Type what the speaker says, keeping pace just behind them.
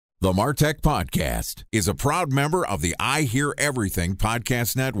The MarTech Podcast is a proud member of the I Hear Everything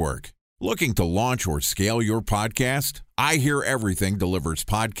Podcast Network. Looking to launch or scale your podcast? I Hear Everything delivers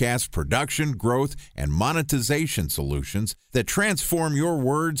podcast production, growth, and monetization solutions that transform your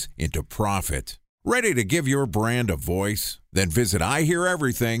words into profit. Ready to give your brand a voice? Then visit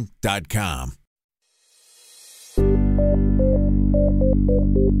iheareverything.com.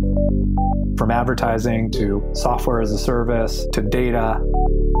 From advertising to software as a service to data.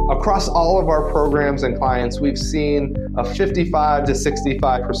 Across all of our programs and clients, we've seen a 55 to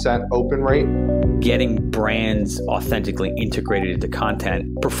 65% open rate. Getting brands authentically integrated into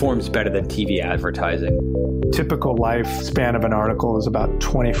content performs better than TV advertising. Typical lifespan of an article is about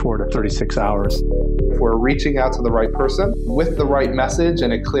 24 to 36 hours. If we're reaching out to the right person with the right message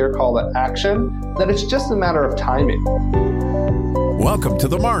and a clear call to action, then it's just a matter of timing. Welcome to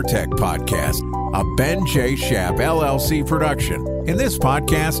the MarTech Podcast, a Ben J. Schaap LLC production. In this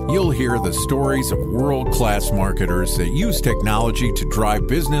podcast, you'll hear the stories of world-class marketers that use technology to drive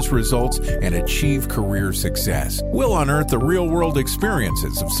business results and achieve career success. We'll unearth the real-world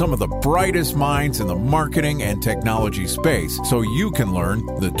experiences of some of the brightest minds in the marketing and technology space so you can learn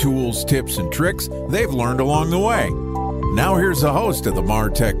the tools, tips, and tricks they've learned along the way. Now here's the host of the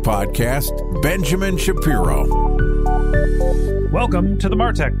MarTech Podcast, Benjamin Shapiro. Welcome to the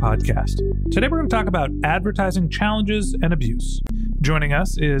MarTech Podcast. Today we're going to talk about advertising challenges and abuse. Joining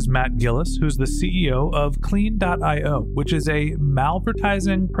us is Matt Gillis, who's the CEO of Clean.io, which is a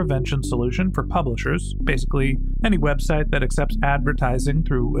malvertising prevention solution for publishers, basically any website that accepts advertising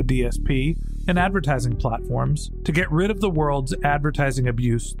through a DSP and advertising platforms, to get rid of the world's advertising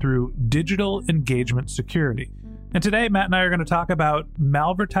abuse through digital engagement security. And today, Matt and I are going to talk about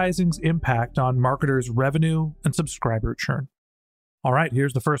malvertising's impact on marketers' revenue and subscriber churn. All right,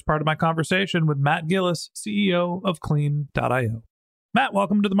 here's the first part of my conversation with Matt Gillis, CEO of Clean.io. Matt,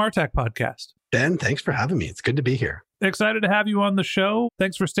 welcome to the MarTech Podcast. Ben, thanks for having me. It's good to be here. Excited to have you on the show.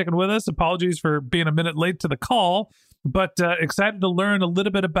 Thanks for sticking with us. Apologies for being a minute late to the call, but excited to learn a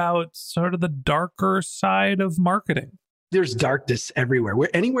little bit about sort of the darker side of marketing. There's darkness everywhere.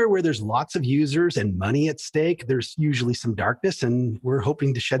 Anywhere where there's lots of users and money at stake, there's usually some darkness, and we're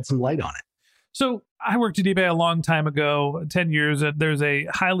hoping to shed some light on it. So I worked at eBay a long time ago, 10 years. There's a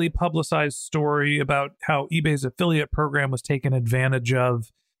highly publicized story about how eBay's affiliate program was taken advantage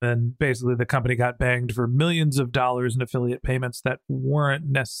of. And basically the company got banged for millions of dollars in affiliate payments that weren't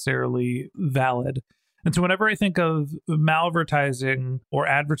necessarily valid. And so whenever I think of malvertising or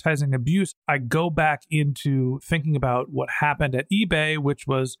advertising abuse, I go back into thinking about what happened at eBay, which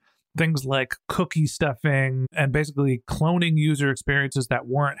was things like cookie stuffing and basically cloning user experiences that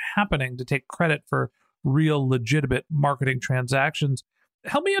weren't happening to take credit for real legitimate marketing transactions.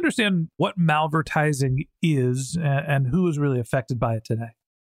 Help me understand what malvertising is and who is really affected by it today.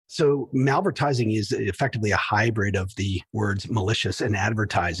 So malvertising is effectively a hybrid of the words malicious and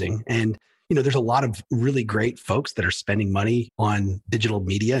advertising. And there's a lot of really great folks that are spending money on digital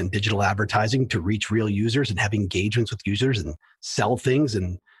media and digital advertising to reach real users and have engagements with users and sell things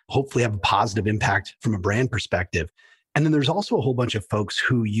and hopefully have a positive impact from a brand perspective. And then there's also a whole bunch of folks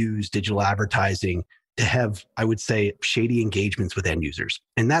who use digital advertising to have, I would say, shady engagements with end users.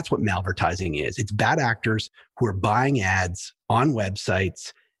 And that's what malvertising is. It's bad actors who are buying ads on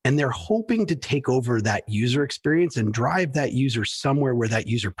websites, and they're hoping to take over that user experience and drive that user somewhere where that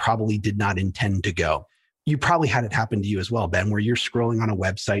user probably did not intend to go. You probably had it happen to you as well, Ben, where you're scrolling on a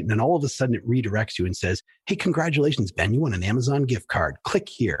website and then all of a sudden it redirects you and says, hey, congratulations, Ben, you won an Amazon gift card. Click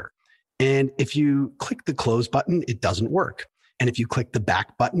here. And if you click the close button, it doesn't work. And if you click the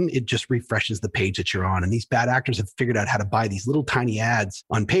back button, it just refreshes the page that you're on. And these bad actors have figured out how to buy these little tiny ads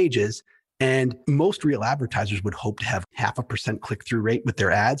on pages. And most real advertisers would hope to have 0.5% click-through rate with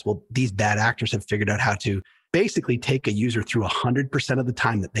their ads. Well, these bad actors have figured out how to basically take a user through 100% of the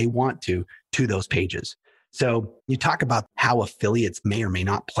time that they want to those pages. So you talk about how affiliates may or may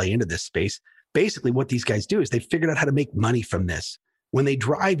not play into this space. Basically, what these guys do is they figured out how to make money from this. When they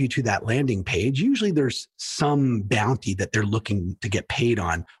drive you to that landing page, usually there's some bounty that they're looking to get paid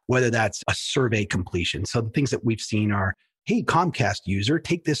on, whether that's a survey completion. So the things that we've seen are, hey, Comcast user,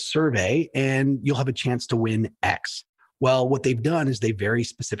 take this survey and you'll have a chance to win X. Well, what they've done is they very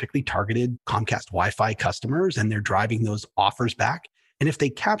specifically targeted Comcast Wi-Fi customers, and they're driving those offers back. And if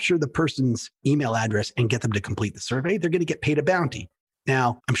they capture the person's email address and get them to complete the survey, they're going to get paid a bounty.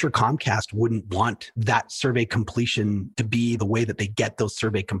 Now, I'm sure Comcast wouldn't want that survey completion to be the way that they get those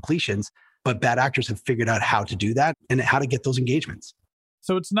survey completions, but bad actors have figured out how to do that and how to get those engagements.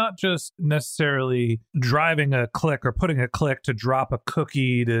 So it's not just necessarily driving a click or putting a click to drop a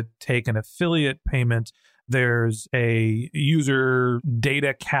cookie to take an affiliate payment. There's a user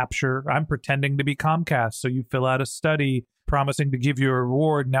data capture. I'm pretending to be Comcast. So you fill out a study promising to give you a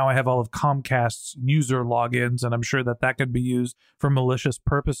reward. Now I have all of Comcast's user logins, and I'm sure that that could be used for malicious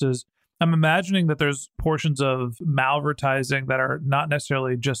purposes. I'm imagining that there's portions of malvertising that are not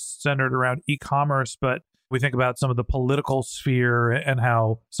necessarily just centered around e-commerce, but we think about some of the political sphere and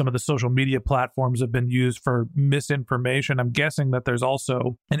how some of the social media platforms have been used for misinformation. I'm guessing that there's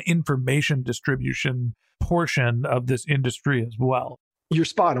also an information distribution portion of this industry as well. You're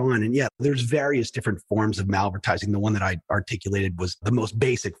spot on. And yeah, there's various different forms of malvertising. The one that I articulated was the most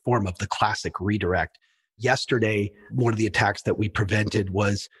basic form of the classic redirect. Yesterday, one of the attacks that we prevented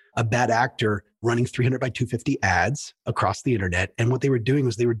was a bad actor running 300 by 250 ads across the internet. And what they were doing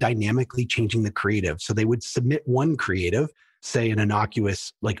was they were dynamically changing the creative. So they would submit one creative, say an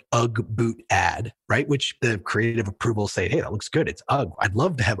innocuous like UGG boot ad, right? Which the creative approval say, hey, that looks good. It's UGG. I'd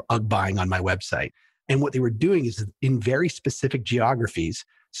love to have UGG buying on my website. And what they were doing is in very specific geographies.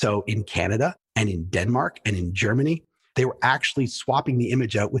 So in Canada and in Denmark and in Germany, they were actually swapping the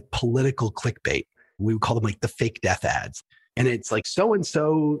image out with political clickbait. We would call them like the fake death ads. And it's like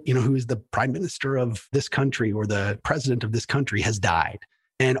so-and-so, who is the prime minister of this country or the president of this country has died.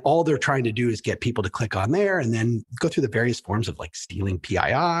 And all they're trying to do is get people to click on there and then go through the various forms of like stealing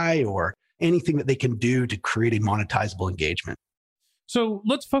PII or anything that they can do to create a monetizable engagement. So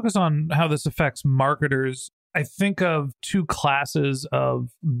let's focus on how this affects marketers. I think of two classes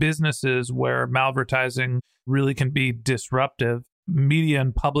of businesses where malvertising really can be disruptive: media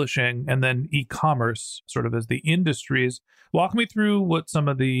and publishing, and then e-commerce sort of as the industries. Walk me through what some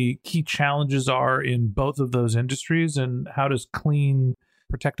of the key challenges are in both of those industries and how does Clean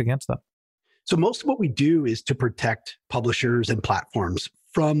protect against them? So most of what we do is to protect publishers and platforms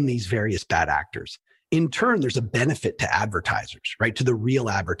from these various bad actors. In turn, there's a benefit to advertisers, right? To the real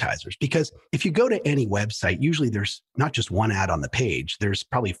advertisers. Because if you go to any website, usually there's not just one ad on the page. There's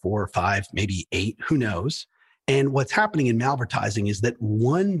probably 4 or 5, maybe 8, who knows? And what's happening in malvertising is that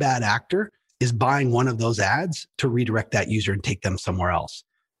one bad actor is buying one of those ads to redirect that user and take them somewhere else.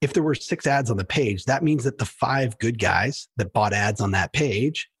 If there were 6 ads on the page, that means that the 5 good guys that bought ads on that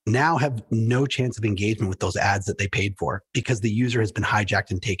page now have no chance of engagement with those ads that they paid for because the user has been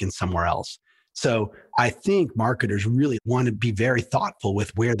hijacked and taken somewhere else. So I think marketers really want to be very thoughtful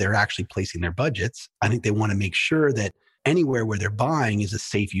with where they're actually placing their budgets. I think they want to make sure that anywhere where they're buying is a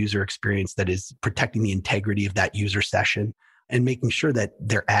safe user experience that is protecting the integrity of that user session and making sure that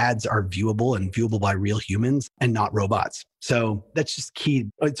their ads are viewable and viewable by real humans and not robots. So that's just key.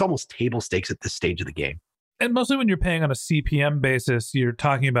 It's almost table stakes at this stage of the game. And mostly when you're paying on a CPM basis, you're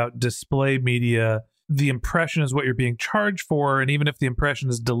talking about display media. The impression is what you're being charged for. And even if the impression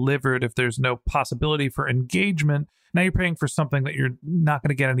is delivered, if there's no possibility for engagement, now you're paying for something that you're not going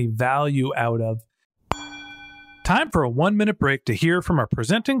to get any value out of. Time for a 1-minute break to hear from our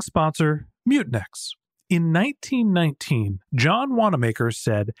presenting sponsor, Mutinex. In 1919, John Wanamaker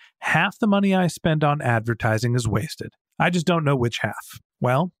said, "Half the money I spend on advertising is wasted. I just don't know which half."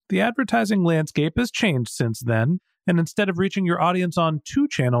 Well, the advertising landscape has changed since then. And instead of reaching your audience on 2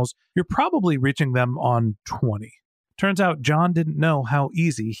 channels, you're probably reaching them on 20. Turns out John didn't know how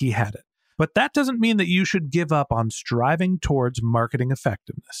easy he had it. But that doesn't mean that you should give up on striving towards marketing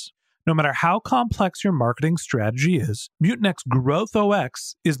effectiveness. No matter how complex your marketing strategy is, Mutinex Growth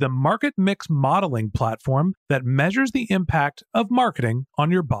OX is the market mix modeling platform that measures the impact of marketing on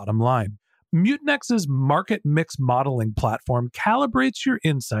your bottom line. Mutinex's market mix modeling platform calibrates your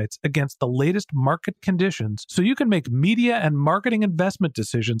insights against the latest market conditions so you can make media and marketing investment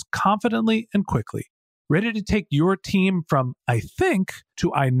decisions confidently and quickly. Ready to take your team from I think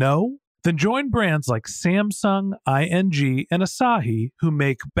to I know? Then join brands like Samsung, ING, and Asahi who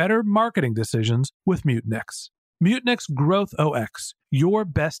make better marketing decisions with Mutinex. Mutinex Growth OX. Your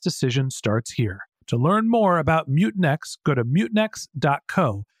best decision starts here. To learn more about Mutinex, go to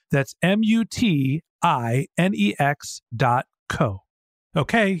mutinex.co. That's MUTINEX.co.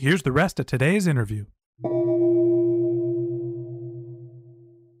 Okay, here's the rest of today's interview.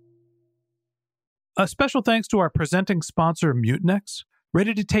 A special thanks to our presenting sponsor, Mutinex.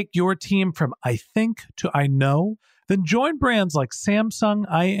 Ready to take your team from I think to I know? Then join brands like Samsung,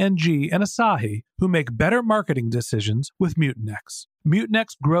 ING, and Asahi who make better marketing decisions with Mutinex.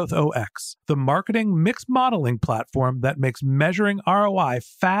 Mutinex Growth OX, the marketing mix modeling platform that makes measuring ROI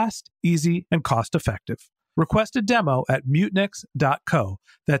fast, easy, and cost-effective. Request a demo at mutinex.co.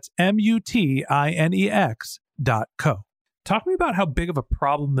 That's MUTINEX.co. Talk to me about how big of a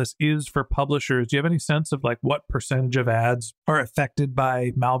problem this is for publishers. Do you have any sense of what percentage of ads are affected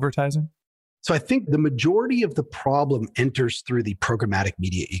by malvertising? So I think the majority of the problem enters through the programmatic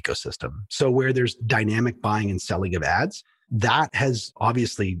media ecosystem. So where there's dynamic buying and selling of ads, that has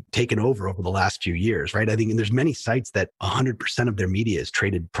obviously taken over the last few years, right? I think there's many sites that 100% of their media is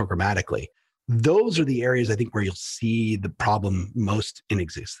traded programmatically. Those are the areas I think where you'll see the problem most in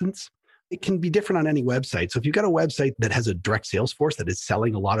existence. It can be different on any website. So if you've got a website that has a direct sales force that is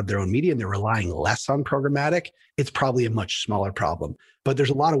selling a lot of their own media and they're relying less on programmatic, it's probably a much smaller problem. But there's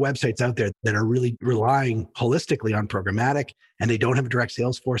a lot of websites out there that are really relying holistically on programmatic and they don't have a direct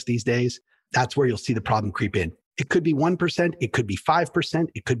sales force these days. That's where you'll see the problem creep in. It could be 1%, it could be 5%,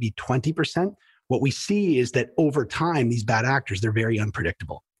 it could be 20%. What we see is that over time, these bad actors, they're very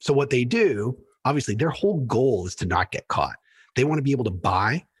unpredictable. So what they do, obviously, their whole goal is to not get caught. They want to be able to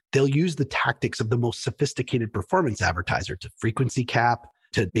buy. They'll use the tactics of the most sophisticated performance advertiser to frequency cap,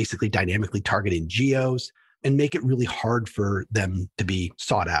 to basically dynamically target in geos, and make it really hard for them to be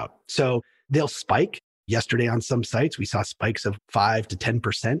sought out. So they'll spike. Yesterday on some sites, we saw spikes of 5 to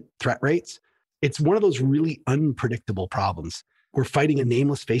 10% threat rates. It's one of those really unpredictable problems. We're fighting a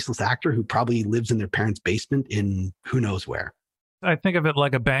nameless, faceless actor who probably lives in their parents' basement in who knows where. I think of it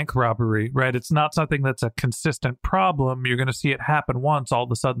like a bank robbery, right? It's not something that's a consistent problem. You're going to see it happen once, all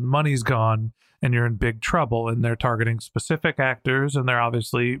of a sudden the money's gone and you're in big trouble. And they're targeting specific actors and they're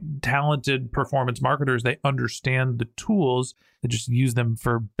obviously talented performance marketers. They understand the tools. They just use them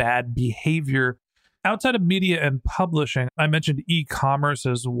for bad behavior. Outside of media and publishing, I mentioned e-commerce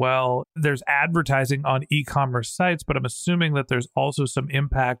as well. There's advertising on e-commerce sites, but I'm assuming that there's also some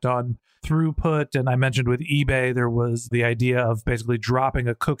impact on throughput. And I mentioned with eBay, there was the idea of basically dropping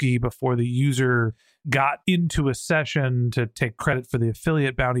a cookie before the user got into a session to take credit for the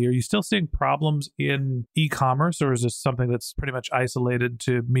affiliate bounty. Are you still seeing problems in e-commerce, or is this something that's pretty much isolated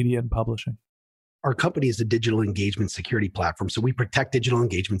to media and publishing? Our company is a digital engagement security platform. So we protect digital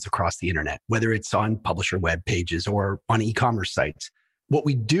engagements across the internet, whether it's on publisher web pages or on e-commerce sites. What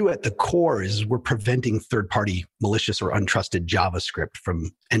we do at the core is we're preventing third-party malicious or untrusted JavaScript from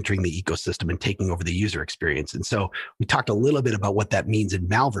entering the ecosystem and taking over the user experience. And so we talked a little bit about what that means in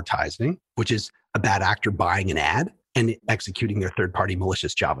malvertising, which is a bad actor buying an ad and executing their third-party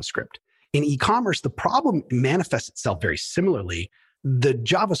malicious JavaScript. In e-commerce, the problem manifests itself very similarly. The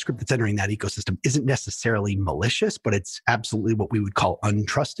JavaScript that's entering that ecosystem isn't necessarily malicious, but it's absolutely what we would call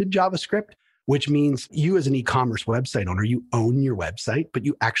untrusted JavaScript, which means you as an e-commerce website owner, you own your website, but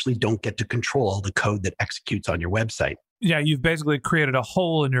you actually don't get to control the code that executes on your website. Yeah, you've basically created a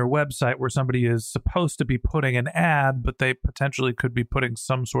hole in your website where somebody is supposed to be putting an ad, but they potentially could be putting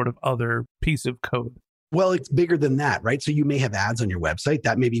some sort of other piece of code. Well, it's bigger than that, right? So you may have ads on your website.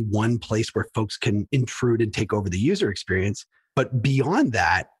 That may be one place where folks can intrude and take over the user experience. But beyond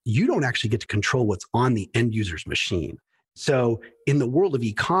that, you don't actually get to control what's on the end user's machine. So in the world of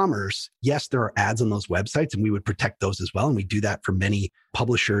e-commerce, yes, there are ads on those websites and we would protect those as well. And we do that for many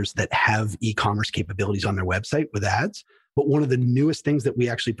publishers that have e-commerce capabilities on their website with ads. But one of the newest things that we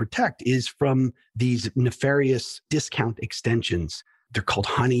actually protect is from these nefarious discount extensions. They're called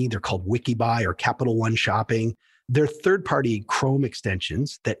Honey, they're called Wikibuy or Capital One Shopping. They're third-party Chrome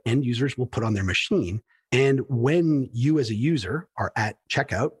extensions that end users will put on their machine. And when you as a user are at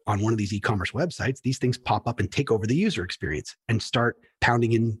checkout on one of these e-commerce websites, these things pop up and take over the user experience and start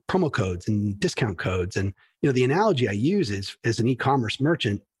pounding in promo codes and discount codes. And the analogy I use is, as an e-commerce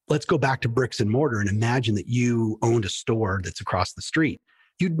merchant, let's go back to bricks and mortar and imagine that you owned a store that's across the street.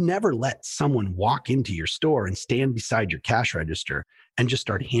 You'd never let someone walk into your store and stand beside your cash register and just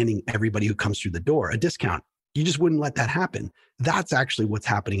start handing everybody who comes through the door a discount. You just wouldn't let that happen. That's actually what's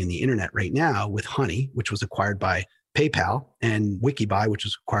happening in the internet right now with Honey, which was acquired by PayPal, and Wikibuy, which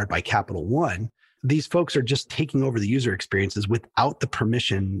was acquired by Capital One. These folks are just taking over the user experiences without the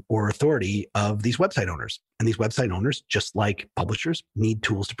permission or authority of these website owners. And these website owners, just like publishers, need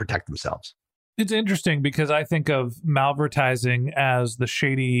tools to protect themselves. It's interesting because I think of malvertising as the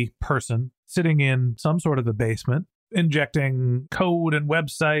shady person sitting in some sort of a basement, injecting code and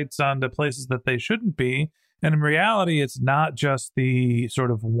websites onto places that they shouldn't be. And in reality, it's not just the sort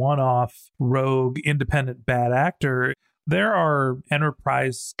of one-off rogue independent bad actor. There are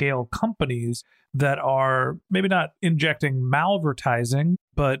enterprise scale companies that are maybe not injecting malvertising,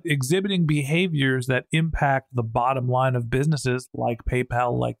 but exhibiting behaviors that impact the bottom line of businesses like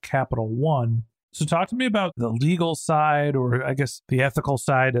PayPal, like Capital One. So talk to me about the legal side, or I guess the ethical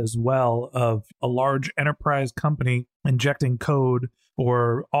side as well, of a large enterprise company injecting code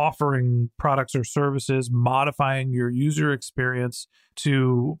or offering products or services, modifying your user experience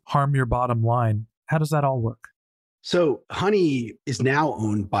to harm your bottom line. How does that all work? So Honey is now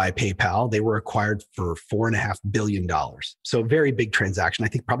owned by PayPal. They were acquired for $4.5 billion. So a very big transaction. I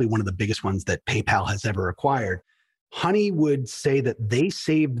think probably one of the biggest ones that PayPal has ever acquired. Honey would say that they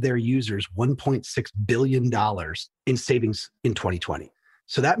saved their users $1.6 billion in savings in 2020.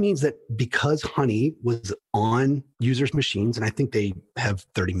 So that means that because Honey was on users' machines, and I think they have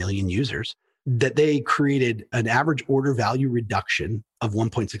 30 million users, that they created an average order value reduction of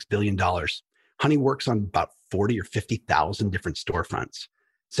 $1.6 billion. Honey works on about 40 or 50,000 different storefronts.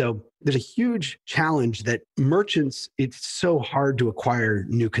 So there's a huge challenge that merchants, it's so hard to acquire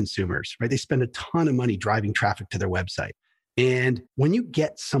new consumers, right? They spend a ton of money driving traffic to their website. And when you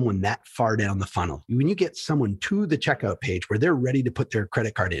get someone that far down the funnel, when you get someone to the checkout page where they're ready to put their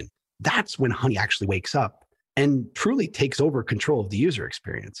credit card in, that's when Honey actually wakes up and truly takes over control of the user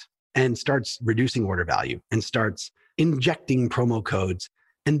experience and starts reducing order value and starts injecting promo codes.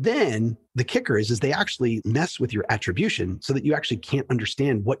 And then the kicker is they actually mess with your attribution so that you actually can't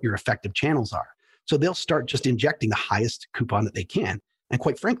understand what your effective channels are. So they'll start just injecting the highest coupon that they can. And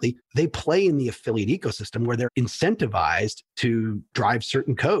quite frankly, they play in the affiliate ecosystem where they're incentivized to drive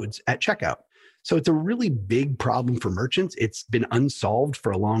certain codes at checkout. So it's a really big problem for merchants. It's been unsolved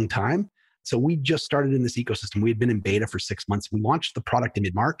for a long time. So we just started in this ecosystem. We had been in beta for 6 months. We launched the product in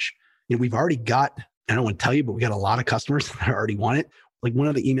mid-March. We've already got, I don't want to tell you, but we got a lot of customers that already want it. Like one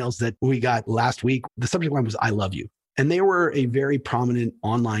of the emails that we got last week, the subject line was, "I love you." And they were a very prominent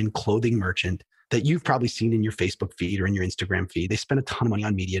online clothing merchant that you've probably seen in your Facebook feed or in your Instagram feed. They spend a ton of money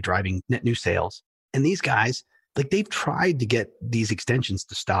on media driving net new sales. And these guys, like they've tried to get these extensions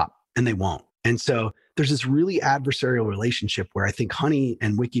to stop and they won't. And so there's this really adversarial relationship where I think Honey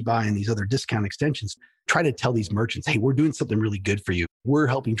and Wikibuy and these other discount extensions try to tell these merchants, hey, we're doing something really good for you. We're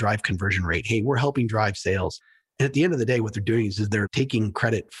helping drive conversion rate. Hey, we're helping drive sales. And at the end of the day, what they're doing is they're taking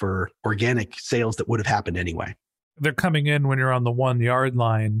credit for organic sales that would have happened anyway. They're coming in when you're on the 1 yard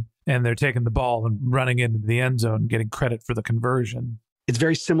line and they're taking the ball and running into the end zone and getting credit for the conversion. It's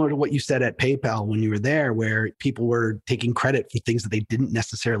very similar to what you said at PayPal when you were there, where people were taking credit for things that they didn't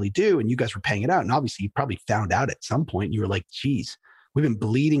necessarily do, and you guys were paying it out. And obviously, you probably found out at some point, you were like, geez, we've been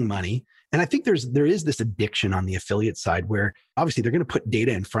bleeding money. And I think there is this addiction on the affiliate side where obviously they're going to put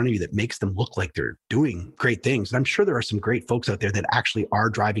data in front of you that makes them look like they're doing great things. And I'm sure there are some great folks out there that actually are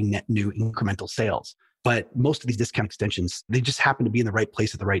driving net new incremental sales. But most of these discount extensions, they just happen to be in the right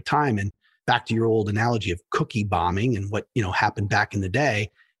place at the right time. And back to your old analogy of cookie bombing and what happened back in the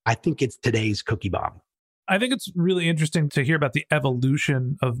day, I think it's today's cookie bomb. I think it's really interesting to hear about the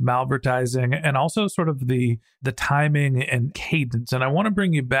evolution of Malvertising and also sort of the timing and cadence. And I want to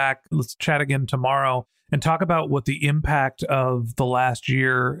bring you back. Let's chat again tomorrow and talk about what the impact of the last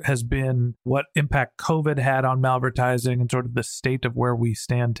year has been, what impact COVID had on Malvertising, and sort of the state of where we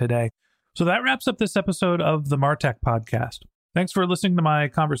stand today. So that wraps up this episode of the MarTech Podcast. Thanks for listening to my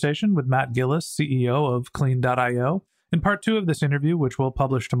conversation with Matt Gillis, CEO of Clean.io. In part 2 of this interview, which we'll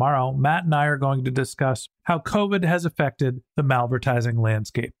publish tomorrow, Matt and I are going to discuss how COVID has affected the Malvertising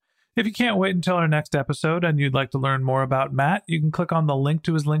landscape. If you can't wait until our next episode and you'd like to learn more about Matt, you can click on the link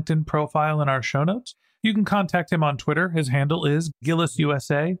to his LinkedIn profile in our show notes. You can contact him on Twitter. His handle is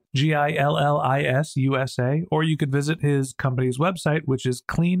GillisUSA, Gillis USA, or you could visit his company's website, which is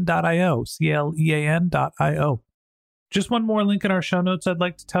Clean.io, Clean.io. Just one more link in our show notes I'd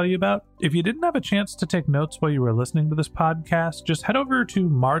like to tell you about. If you didn't have a chance to take notes while you were listening to this podcast, just head over to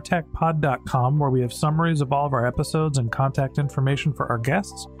martechpod.com, where we have summaries of all of our episodes and contact information for our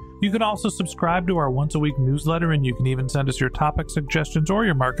guests. You can also subscribe to our once-a-week newsletter, and you can even send us your topic suggestions or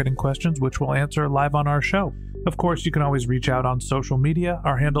your marketing questions, which we'll answer live on our show. Of course, you can always reach out on social media.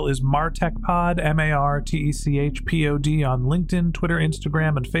 Our handle is MarTechPod, MarTechPod on LinkedIn, Twitter,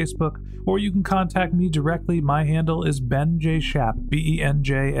 Instagram, and Facebook. Or you can contact me directly. My handle is Ben J. Shap,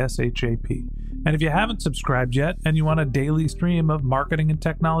 BenJShap. And if you haven't subscribed yet and you want a daily stream of marketing and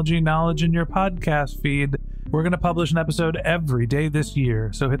technology knowledge in your podcast feed, we're going to publish an episode every day this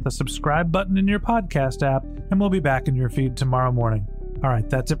year. So hit the subscribe button in your podcast app, and we'll be back in your feed tomorrow morning. All right,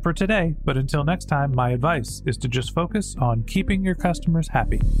 that's it for today. But until next time, my advice is to just focus on keeping your customers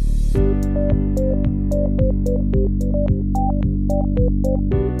happy.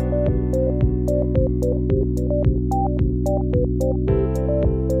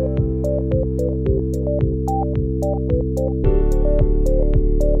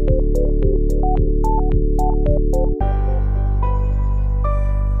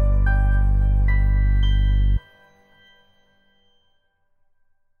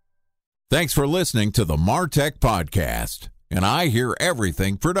 Thanks for listening to the MarTech Podcast, an I Hear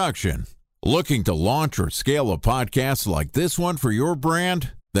Everything production. Looking to launch or scale a podcast like this one for your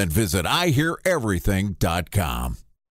brand? Then visit iheareverything.com.